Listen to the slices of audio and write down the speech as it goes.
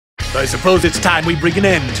I suppose it's time we bring an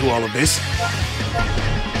end to all of this.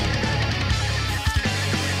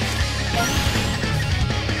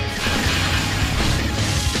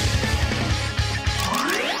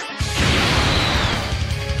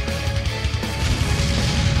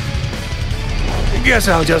 Guess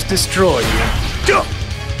I'll just destroy you. No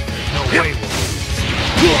way we'll lose.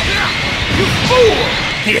 You fool!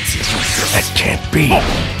 It's useless. That can't be. That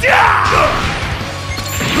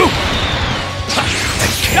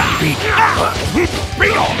can't be.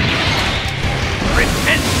 Bring on!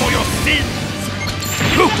 Repent for your sins!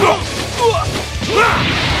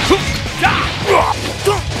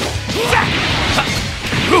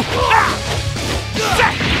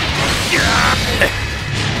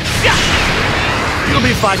 You'll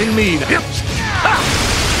be fighting me now.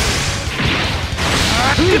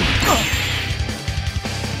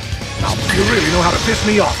 You really know how to piss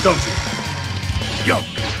me off, don't you?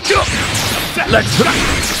 Let's go.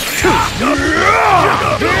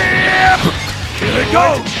 Here it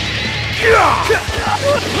goes.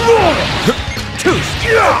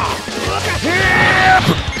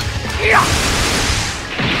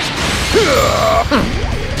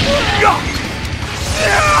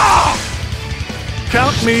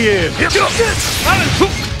 Count me in.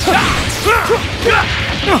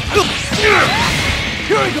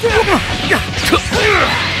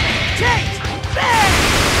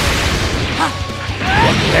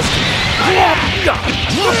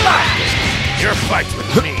 Your fight's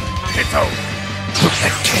with me. It's over.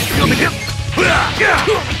 That can't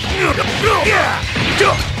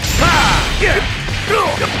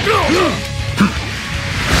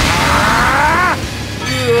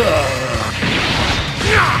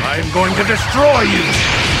I'm going to destroy you.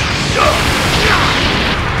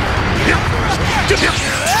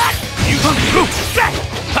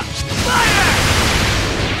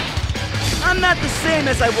 I'm not the same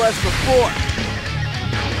as I was before.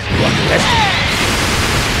 Let's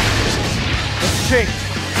change.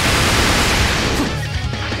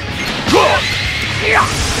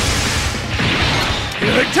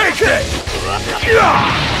 Take it!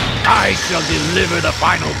 I shall deliver the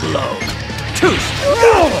final blow.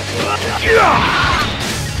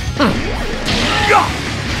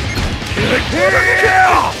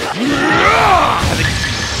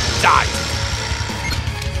 Die!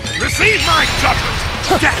 Receive my judgment!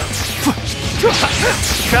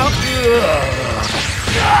 Count.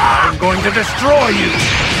 I'm going to destroy you.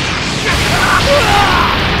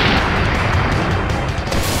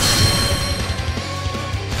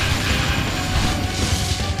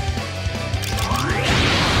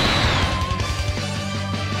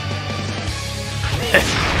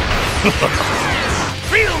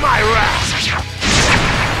 Feel my wrath!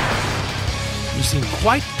 You seem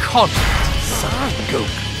quite confident, son. Goku.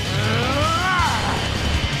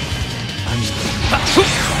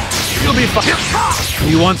 You'll be fine.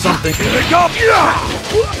 You want something? Here it goes!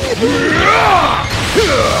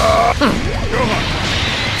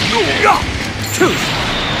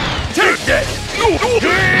 Take this! Here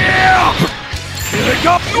it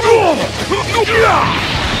goes!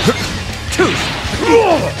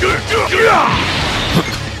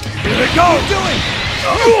 Here it goes!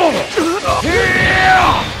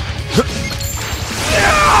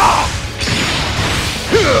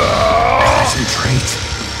 Concentrate.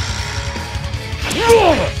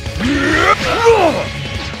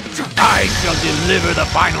 I shall deliver the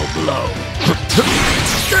final blow.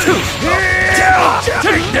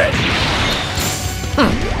 Take this!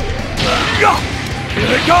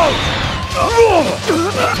 Here it goes!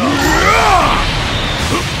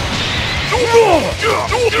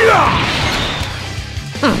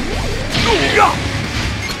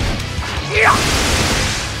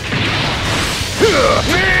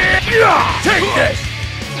 Take this!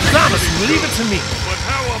 Promise you, leave it to me. But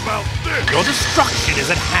how about this? Your destruction is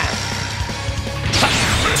at hand.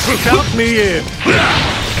 Count me in.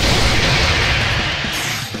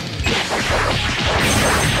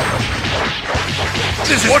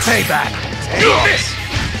 This is payback. Take this!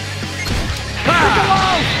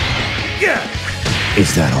 Is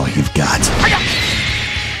that all you've got?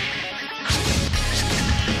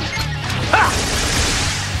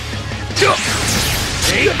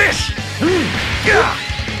 Take this!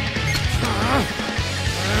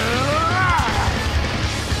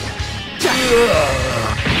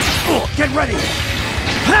 Get ready!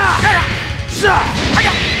 There!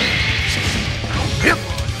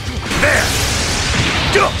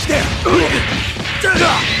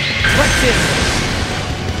 What's this?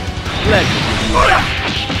 Let me.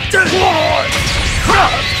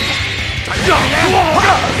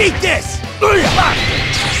 Eat this!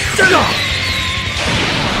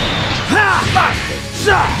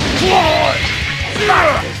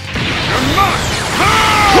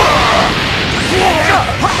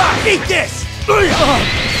 Eat this!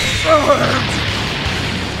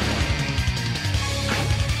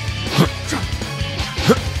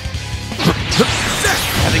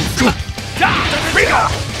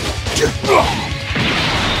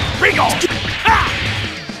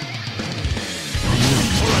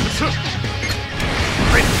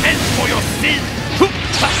 Repent for your sins!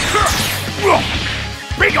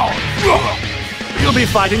 You'll be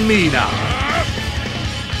fighting me now.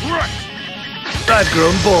 I've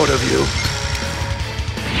grown bored of you.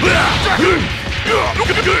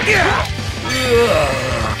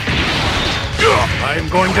 I'm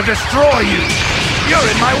going to destroy you. You're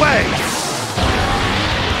in my way.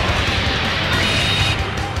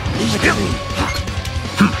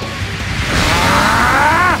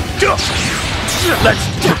 Let's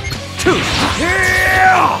two.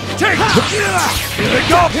 Take. Here we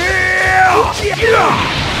go.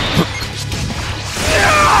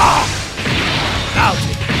 Out.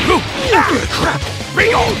 Crap.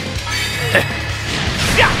 Bring on.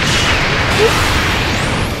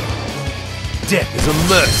 Death is a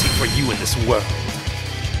mercy for you in this world.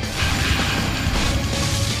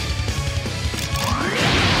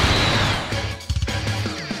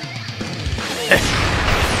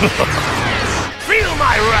 Feel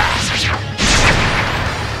my wrath!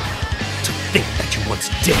 To think that you once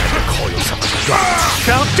dared to call yourself a god.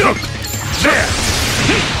 Count up! There!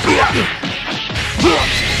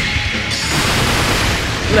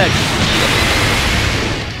 Legend.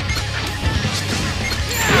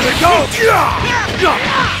 Here we go!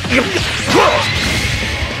 Here we go!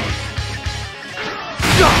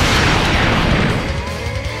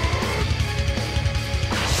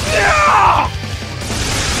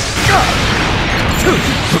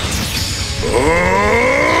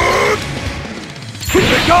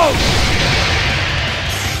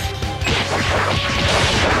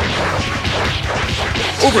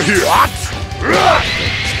 Over here! What?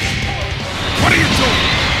 What are you doing?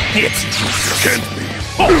 It's can't be.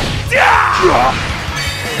 Oh.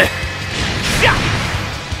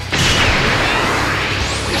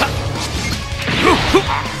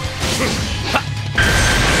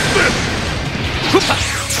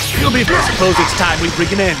 You'll be. I suppose it's time we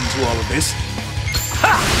bring an end to all of this.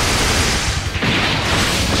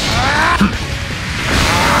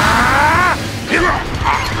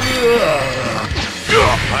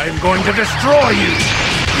 I'm going to destroy you.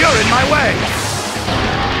 You're in my way.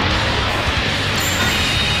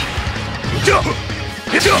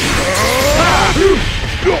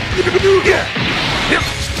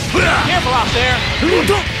 Careful out there!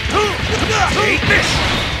 Take this.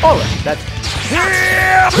 All right, that's.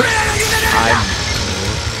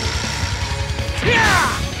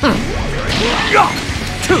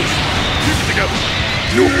 Two.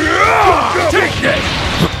 Take this.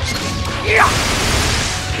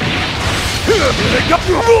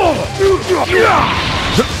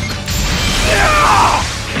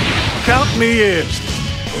 Count me in.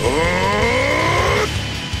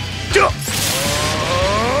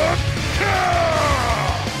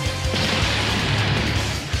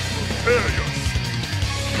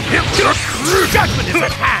 Judgment is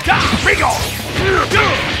at hand! Bring on!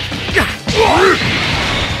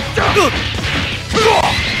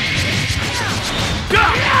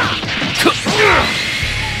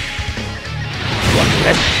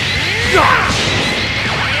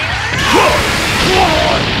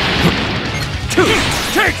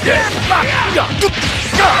 Take this!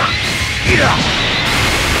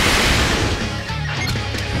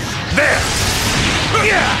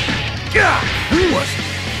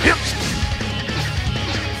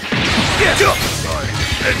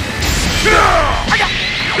 There!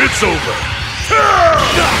 It's over.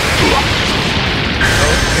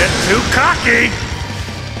 Don't get too cocky.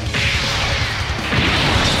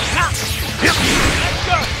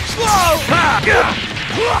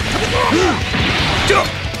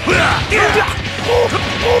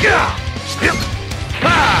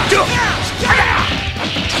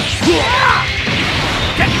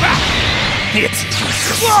 Get back! It's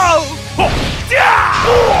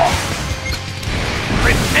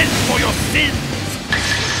Repent for your sins!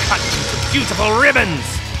 Cut into beautiful ribbons!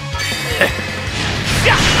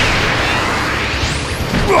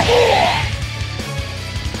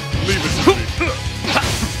 Leave it to me.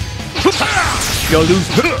 You'll lose.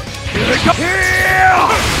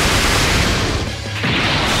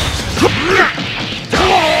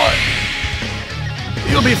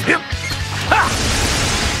 You'll be.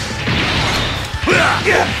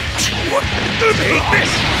 What? Take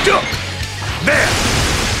this! There!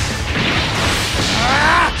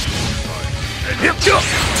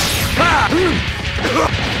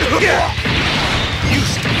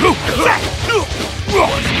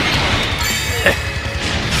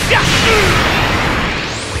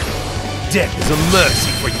 Death is a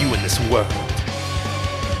mercy for you in this world.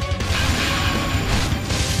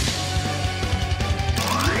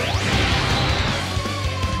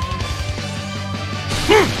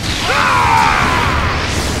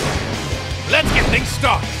 Let's get things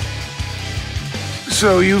started.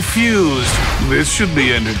 So you fused. This should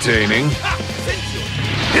be entertaining.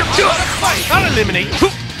 Not eliminate.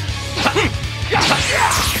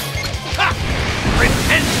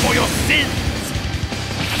 Repent for your sins.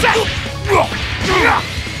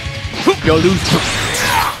 You'll lose.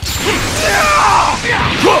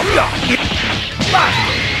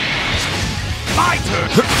 My turn.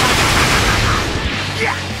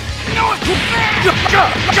 No, it's too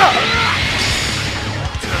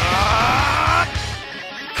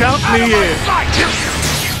Count me in.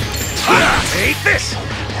 Take this.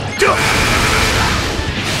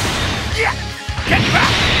 Get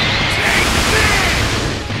back. Take this.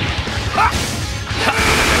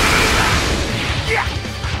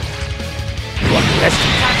 You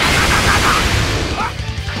underestimate.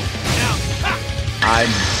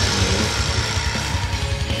 I'm.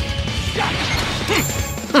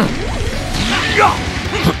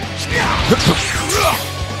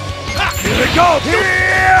 Here it goes!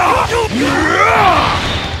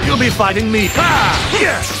 You'll be fighting me.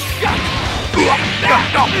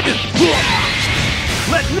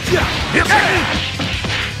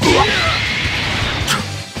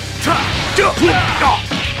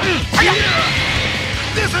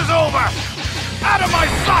 This is over! Out of my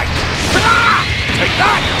sight! Take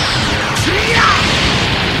that!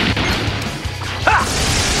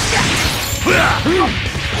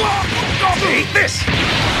 Eat this!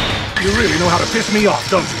 You really know how to piss me off,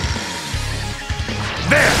 don't you?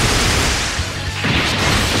 There!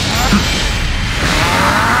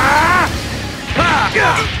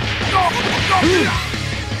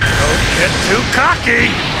 Don't get too cocky!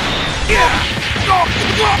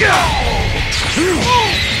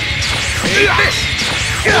 Eat this!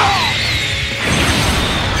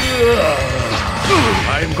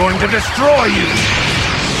 I'm going to destroy you!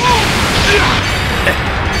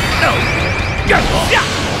 No!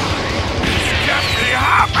 Can't be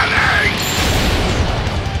happening!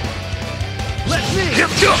 Let me!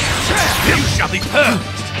 You shall be purged!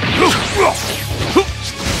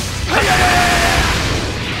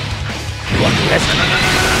 You underestimate.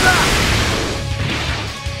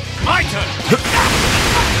 My turn!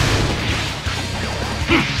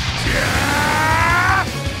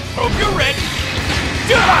 Hope you're ready!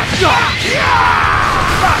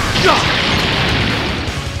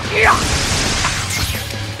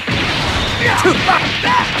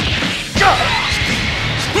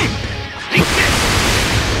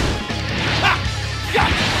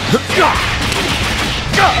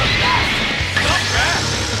 Not bad,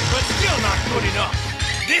 but still not good enough.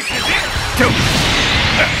 This is it!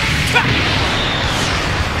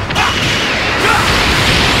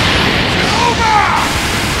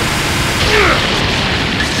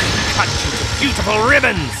 Cut you to beautiful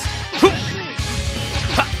ribbons!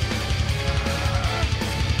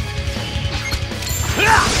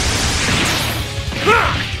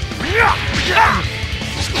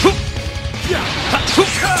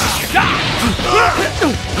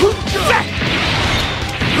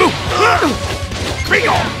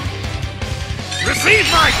 Piccolo! Receive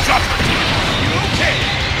my judgment! You okay?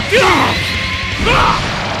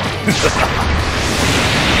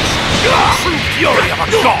 True fury of a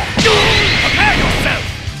god! Prepare yourself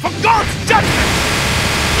for God's judgment!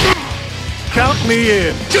 Count me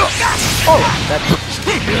in. Oh, that's...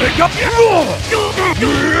 Here it comes!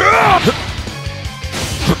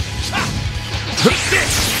 Take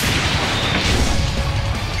this!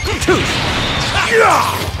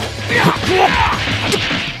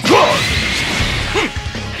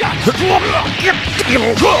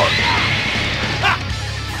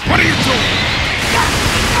 What are you doing?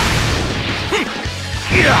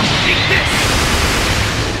 Take this!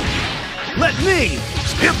 Let me!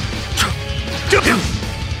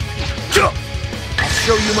 I'll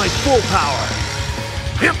show you my full power!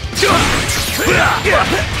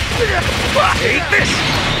 Take this!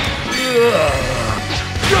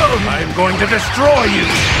 I'm going to destroy you!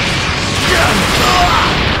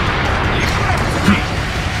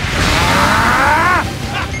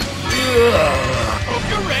 Hope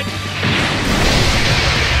you're ready!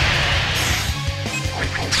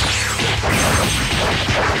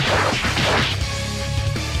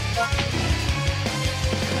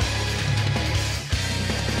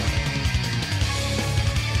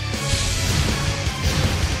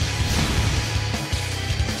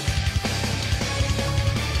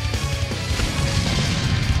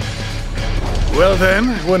 Well then,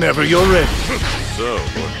 whenever you're ready. So,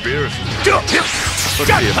 Lord Beerus is... Let's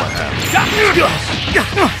see if I have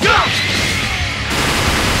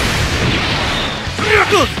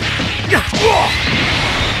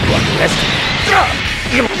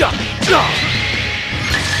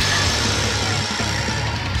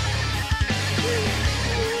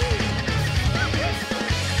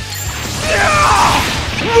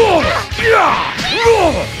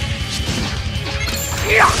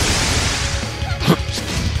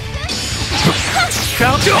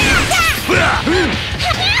Count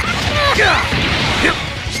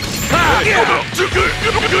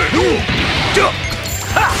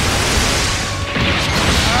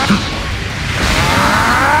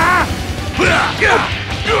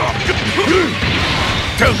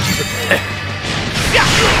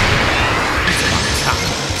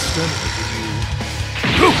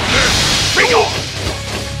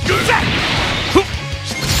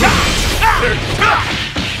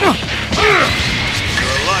You're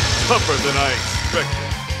a lot tougher than I expected.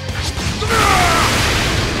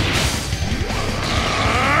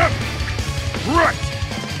 Right!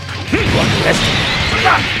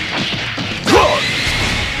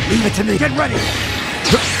 Leave it to me. Get ready.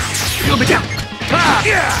 You'll be down. Look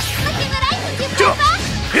at what I can do, Papa!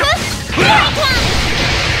 Here I come!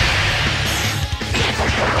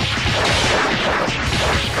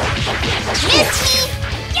 Miss me!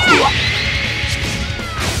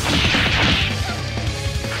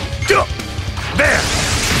 There!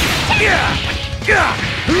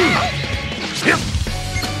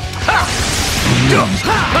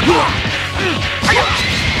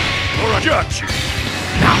 Alright, got you!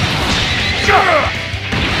 Now! You're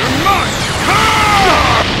mine!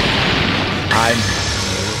 I'm...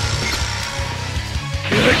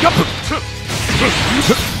 Here they come!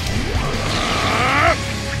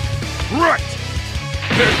 Right!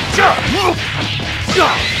 It's not working!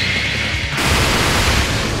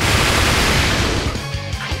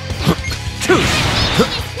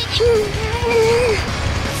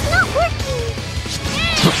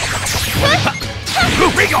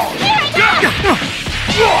 Bring on!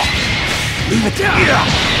 Leave it down.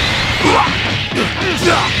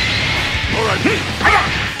 Alright.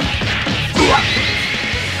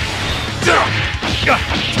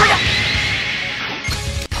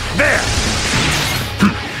 There!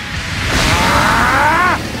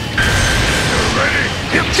 Ready?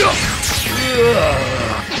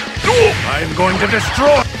 I'm going to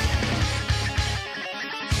destroy...